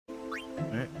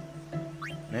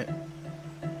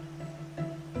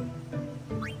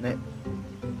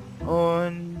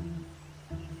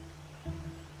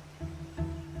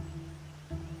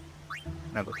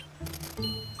Na gut.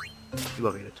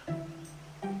 Überredet.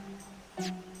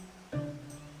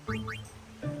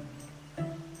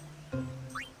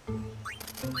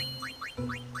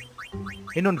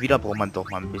 Hin und wieder braucht man doch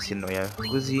mal ein bisschen neue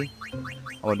Rüssi.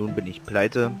 Aber nun bin ich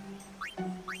pleite.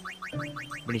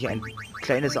 Bin ich ein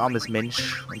kleines armes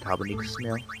Mensch und habe nichts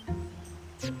mehr.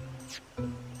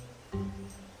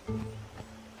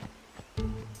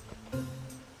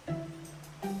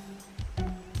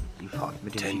 Die Fahrt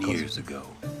mit den 10 years ago,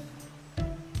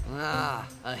 Ah,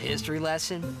 a history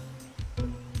lesson?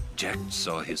 Jack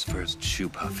saw his first shoe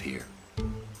puff here.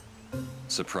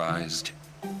 Surprised,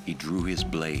 he drew his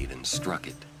blade and struck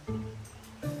it.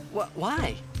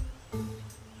 Why?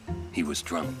 He was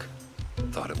drunk,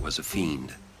 thought it was a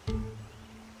fiend.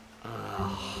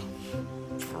 Oh,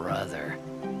 brother.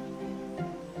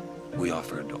 We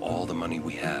offered all the money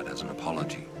we had as an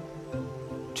apology.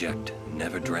 Jet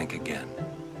never drank again.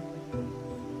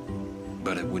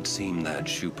 But it would seem that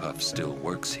shoe puff still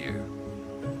works here.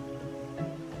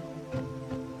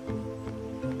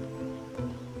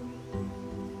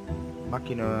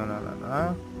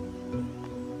 Maschine,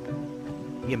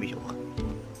 Hier mich auch.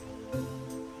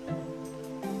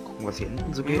 Gucken, was hier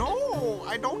hinten so geht. No,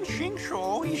 I don't think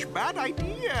so. It's bad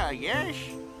idea, yes.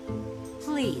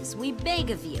 Please, we beg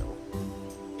of you.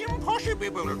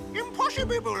 Impossible,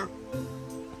 impossible.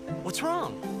 What's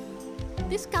wrong?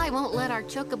 This guy won't let our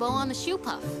chocobo on the shoe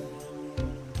puff.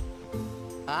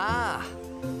 Ah,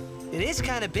 it is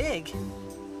kind of big.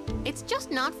 It's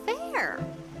just not fair.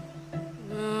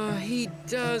 He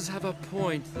does have a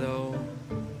point, though.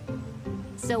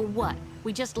 So what?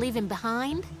 We just leave him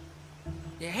behind?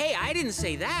 Hey, I didn't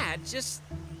say that, just...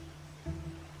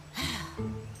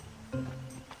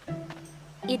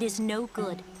 It is no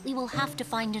good. We will have to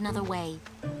find another way.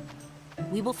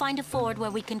 We will find a ford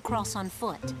where we can cross on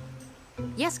foot.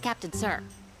 Yes, Captain Sir.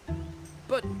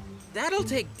 But that'll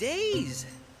take days.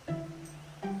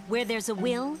 Where there's a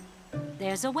will,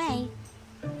 there's a way.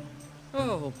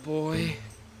 Oh, boy.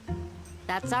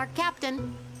 That's our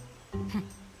captain.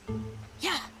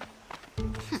 Yeah.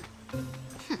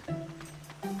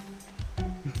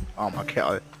 Armer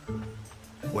Kerl.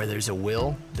 Where there's a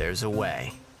will, there's a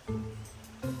way.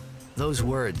 Those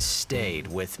words stayed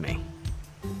with me.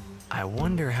 I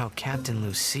wonder how Captain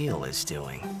Lucille is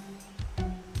doing.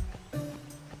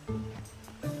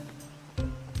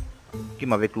 Geh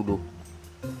mal weg, Lulu.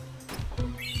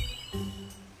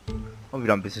 Und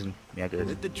wieder ein bisschen mehr Geld.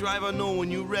 Let the driver know when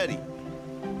you're ready.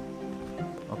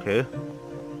 Okay.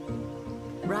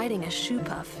 Riding a shoe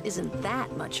puff isn't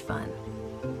that much fun.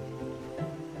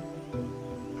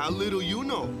 How little you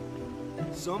know.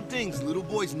 Some things little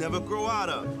boys never grow out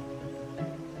of.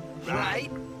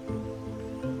 Right?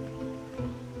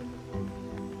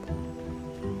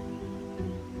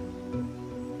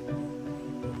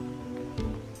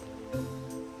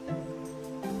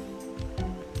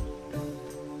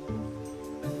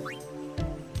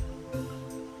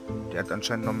 Der hat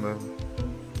anscheinend noch mal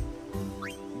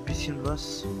ein bisschen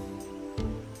was.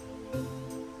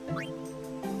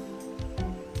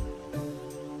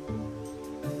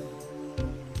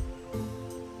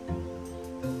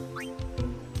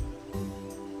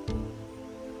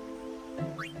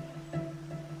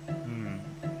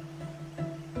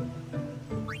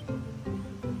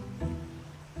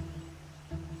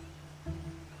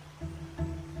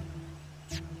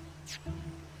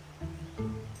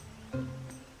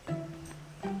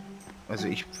 Also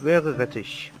ich wäre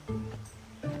Rettich.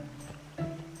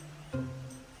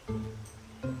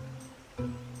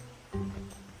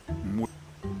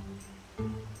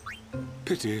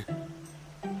 Bitte.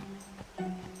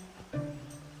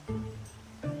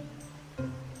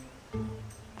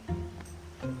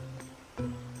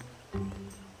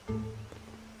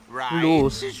 Right,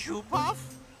 Los. the shoe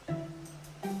puff.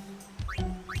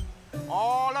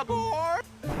 All aboard.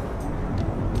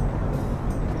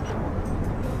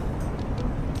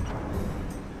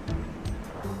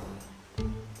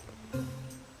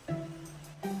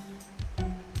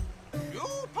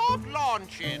 Shoe puff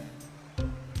launching.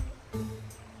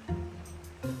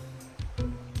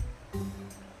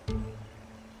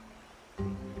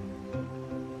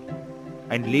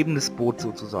 Ein lebendes Boot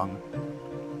sozusagen.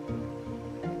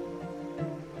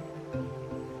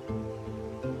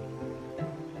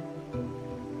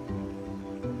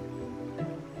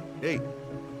 Hey.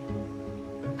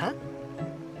 Huh?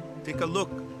 Take a look.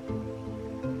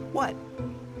 What?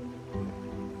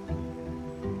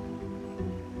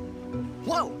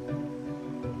 Whoa!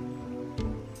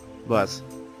 Was?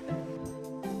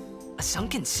 A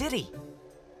sunken city.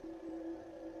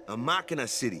 A Machina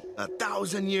city,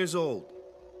 1,000 years old.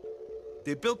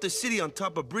 They built the city on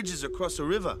top of bridges across a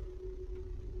river.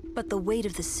 But the weight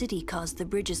of the city caused the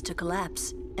bridges to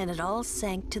collapse, and it all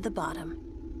sank to the bottom.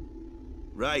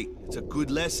 Right, it's a good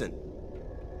lesson.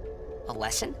 A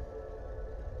lesson?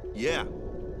 Yeah.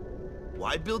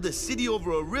 Why build a city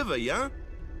over a river, yeah?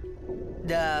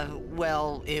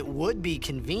 Well, it would be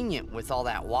convenient with all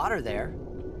that water there.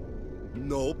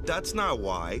 Nope, that's not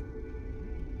why.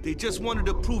 They just wanted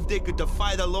to prove they could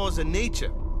defy the laws of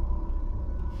nature.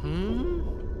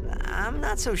 I'm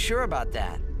not so sure about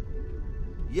that.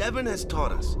 Yevon has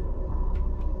taught us.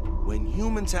 When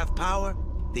humans have power,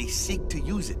 they seek to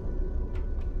use it.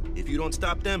 If you don't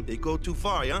stop them, they go too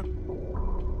far, yeah?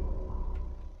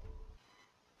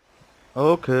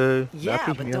 Okay. Yeah, merk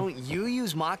ich but mir. don't you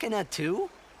use Machina too?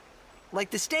 Like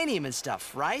the stadium and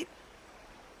stuff, right?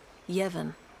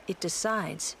 Yevon, it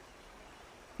decides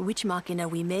which Machina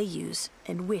we may use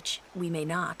and which we may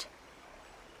not.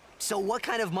 So what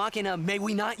kind of Machina may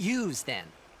we not use then?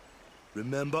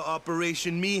 Remember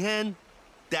Operation Mihen?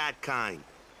 That kind.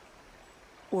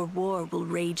 Or war will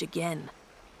rage again.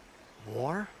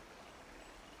 War?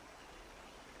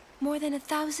 More than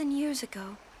 1,000 years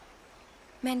ago,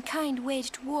 mankind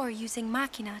waged war using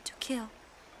Machina to kill.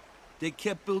 They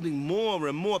kept building more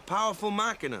and more powerful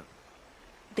Machina.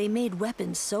 They made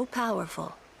weapons so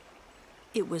powerful,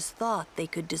 it was thought they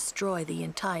could destroy the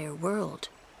entire world.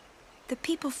 The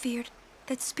people feared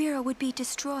that Spira would be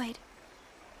destroyed.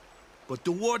 But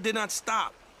the war did not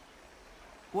stop.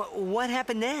 What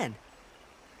happened then?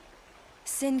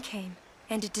 Sin came,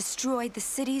 and it destroyed the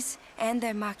cities and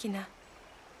their Machina.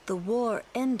 The war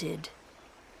ended,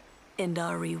 and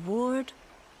our reward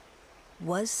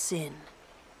was sin.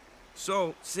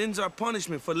 So, sin's our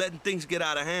punishment for letting things get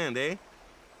out of hand, eh?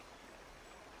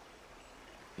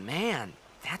 Man,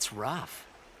 that's rough.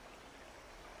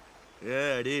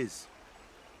 Yeah, it is.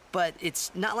 But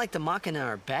it's not like the Machina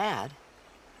are bad.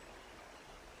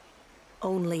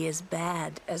 Only as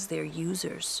bad as their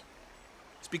users.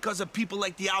 It's because of people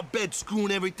like the Al-Bed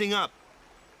screwing everything up.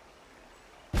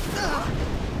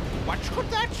 What could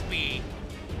that be?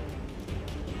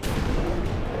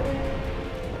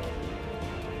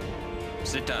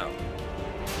 Sit down.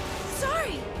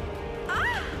 Sorry!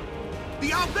 Ah!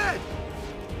 The Al-Bed!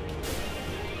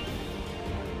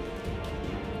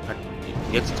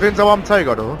 Jetzt drehen sie aber am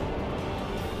Zeiger, du.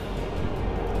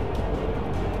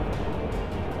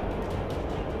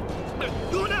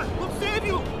 Luna, we'll save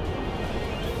you!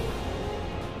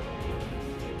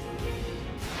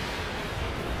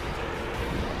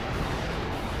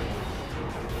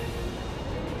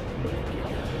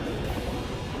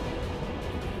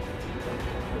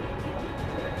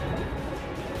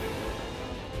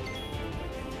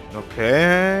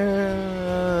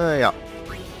 Okay, ja.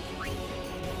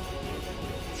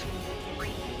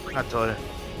 Na toll.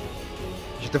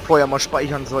 Ich hätte vorher mal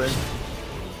speichern sollen.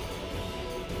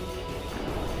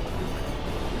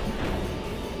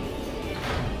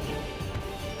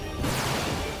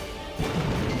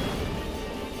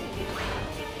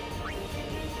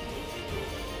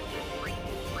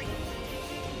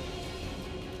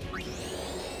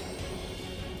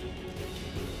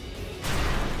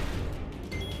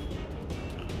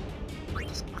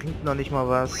 Das bringt noch nicht mal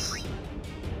was.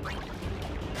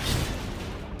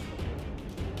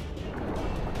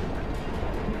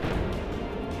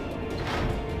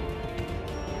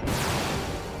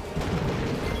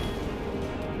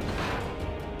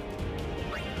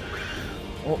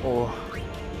 Oh oh.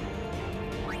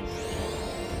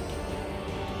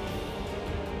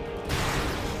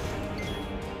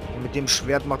 Mit dem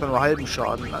Schwert macht er nur halben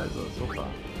Schaden, also super.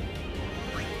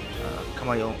 Kann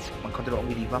man ja, man konnte doch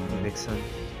irgendwie die Waffen wechseln.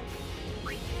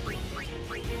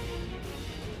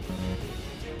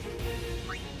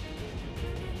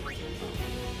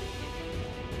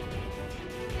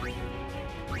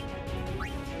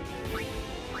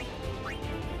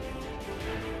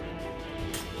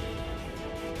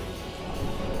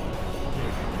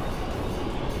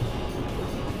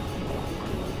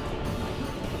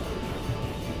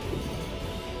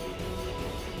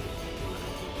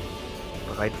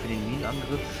 Bereit für den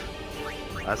Minenangriff.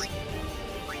 Was?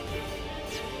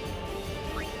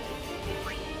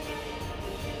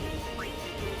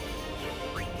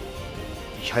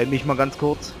 Ich heile mich mal ganz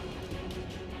kurz.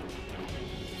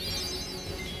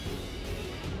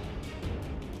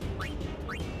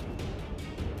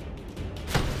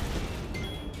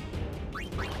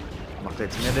 Macht er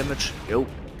jetzt mehr Damage? Jo.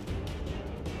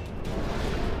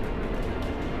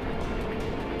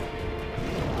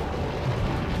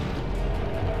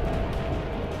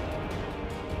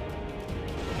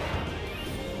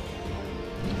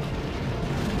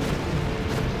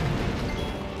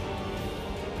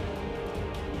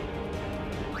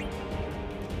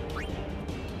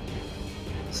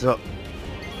 So.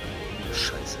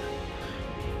 Scheiße.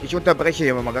 Ich unterbreche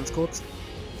hier mal ganz kurz.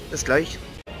 Bis gleich.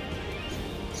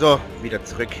 So, wieder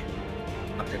zurück.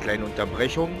 Nach der kleinen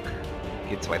Unterbrechung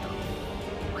geht's weiter.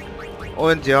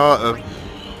 Und ja,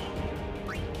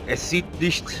 es sieht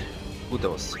nicht gut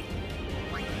aus.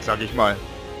 Sag ich mal.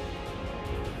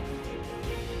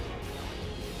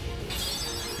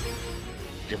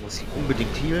 Der muss sich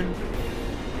unbedingt healen.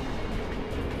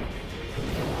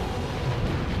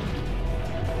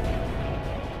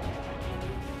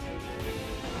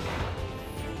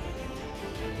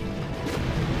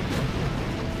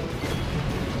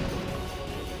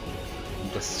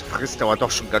 Das frisst aber doch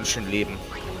schon ganz schön Leben.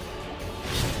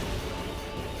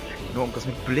 Nur irgendwas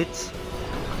mit Blitz.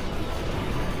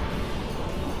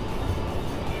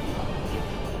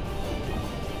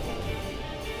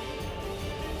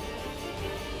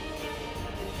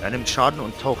 Er nimmt Schaden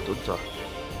und taucht unter.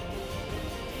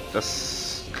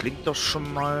 Das klingt doch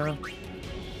schon mal...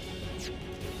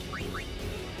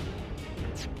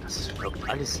 Das wirkt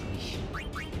alles nicht.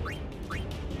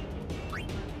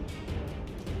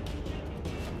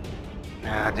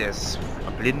 Ja, der ist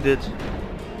verblindet.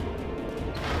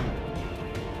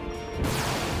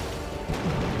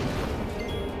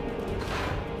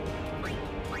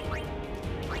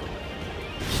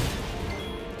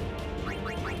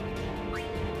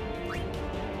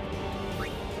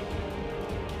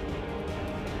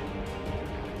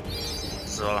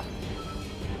 So.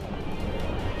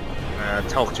 Er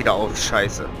taucht wieder auf.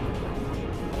 Scheiße.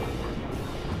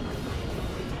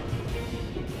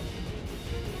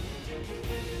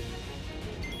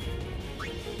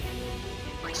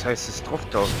 Das heißt, es drauf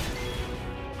taucht.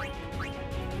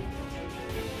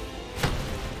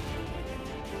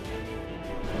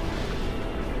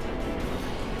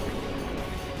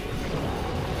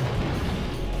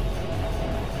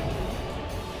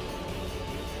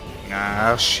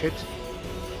 Ah, shit.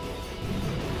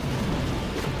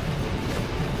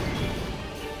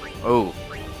 Oh.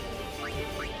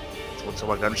 Jetzt wird's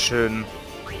aber ganz schön...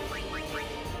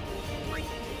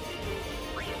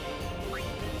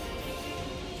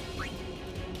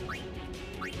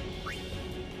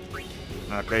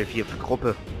 Na, gleich hier für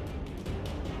Gruppe.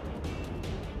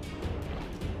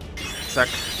 Zack.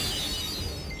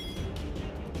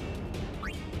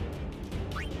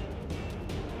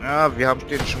 Ja, wir haben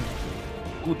den schon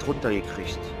gut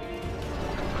runtergekriegt.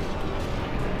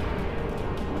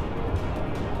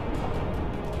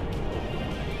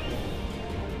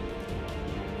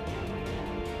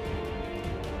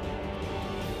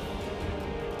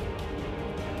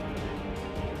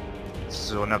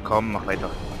 So, na komm, mach weiter.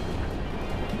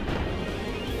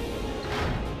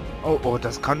 Oh, oh,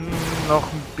 das kann noch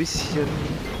ein bisschen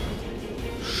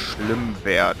schlimm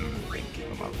werden, denke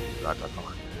ich mal. Gerade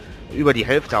noch. Über die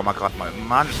Hälfte haben wir gerade mal.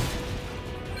 Mann.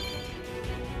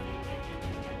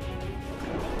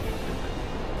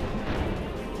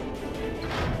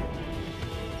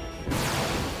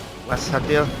 Was hat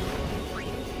der?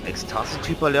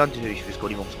 Ekstase-Typ erlernt? Ich weiß gar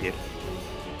nicht, worum es geht.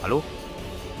 Hallo?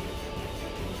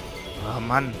 Oh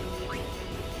Mann.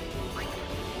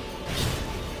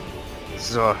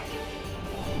 So.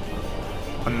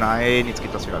 Oh nein, jetzt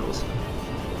geht das wieder los.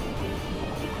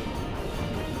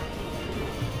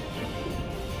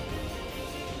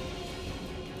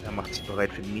 Er macht sich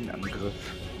bereit für den Minenangriff.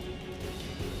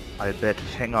 Albert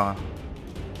Fänger.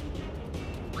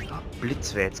 Ah,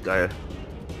 Blitz wäre jetzt geil.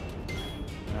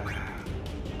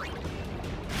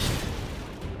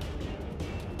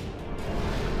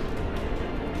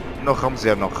 Noch haben sie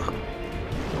ja noch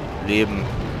Leben.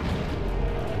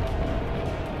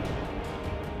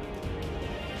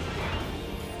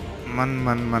 Mann,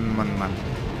 Mann, Mann, Mann, Mann.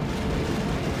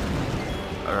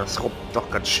 Das ruppt doch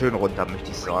ganz schön runter,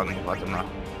 möchte ich sagen. Warte mal.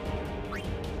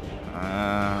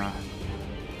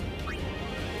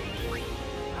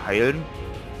 Heilen.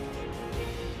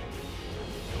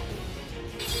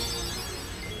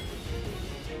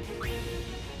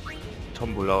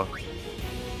 Tombola.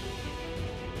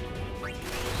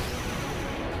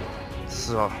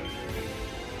 So. Ah,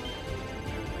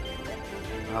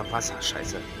 Wasser,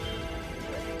 scheiße.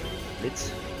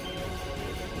 Blitz.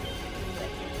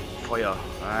 Feuer.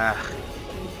 Ach.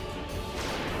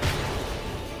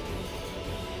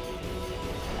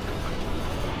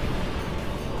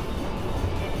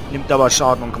 Nimmt aber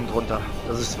Schaden und kommt runter.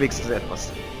 Das ist wenigstens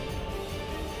etwas.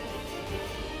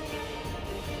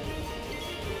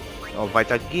 Oh,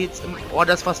 weiter geht's. Oh,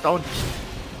 das ist fast down.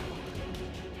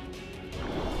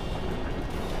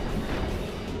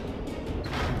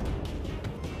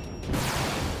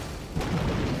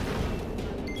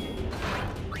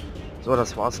 So,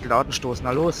 das war's. Geladen stoßen.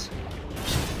 Na los.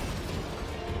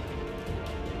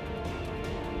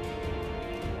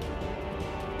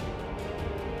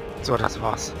 So, das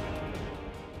war's.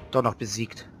 Doch noch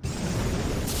besiegt.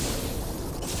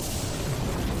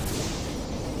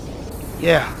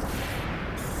 Yeah.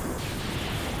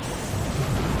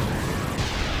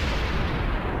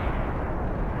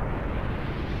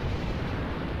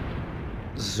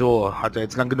 So, hat er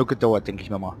jetzt lang genug gedauert, denke ich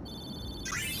mir mal.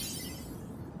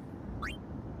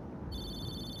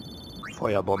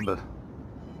 Feuerbombe.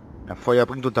 Ja, Feuer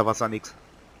bringt unter Wasser nichts.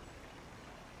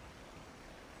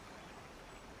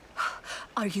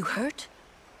 Are you hurt?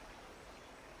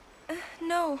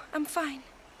 No, I'm fine.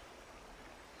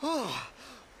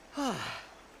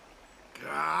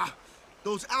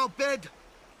 Those out bed.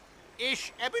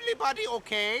 Is everybody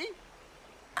okay?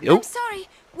 Jo. I'm sorry.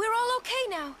 We're all okay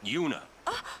now. Yuna.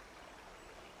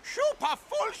 Super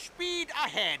full speed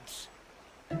ahead.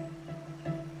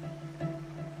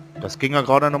 Das ging ja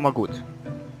gerade noch mal gut.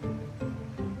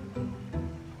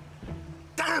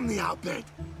 Damn the outbid!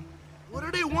 What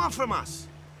do they want from us?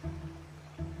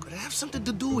 Could it have something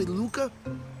to do with Luca?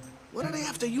 What are they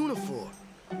after Yuna for?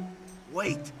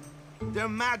 Wait, they're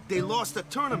mad they lost the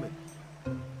tournament.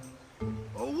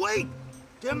 Oh wait,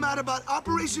 they're mad about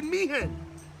Operation Mihen.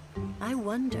 I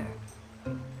wonder.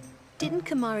 Didn't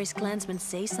Kamari's clansmen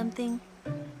say something?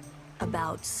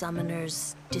 About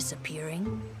summoners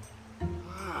disappearing?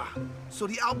 Ah, so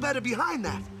the outbid are behind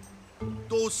that.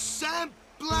 Those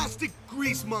sand-blasted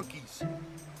grease monkeys.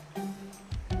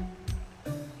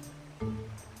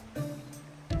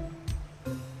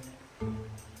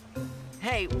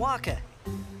 Hey, Waka.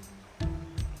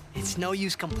 It's no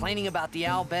use complaining about the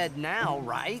Al-Bed now,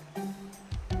 right?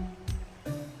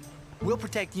 We'll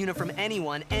protect Yuna from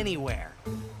anyone, anywhere.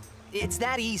 It's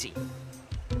that easy.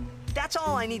 That's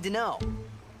all I need to know.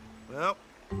 Well,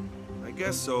 I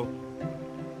guess so.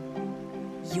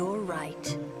 You're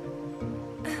right.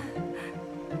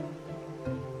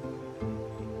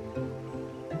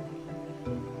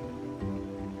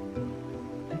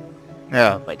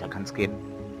 Ja, weiter kann's gehen.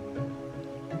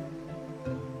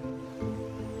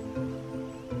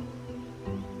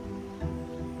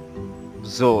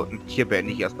 So, und hier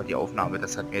beende ich erstmal die Aufnahme.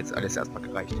 Das hat mir jetzt alles erstmal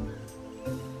gereicht.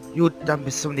 Gut, dann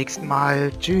bis zum nächsten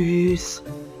Mal. Tschüss.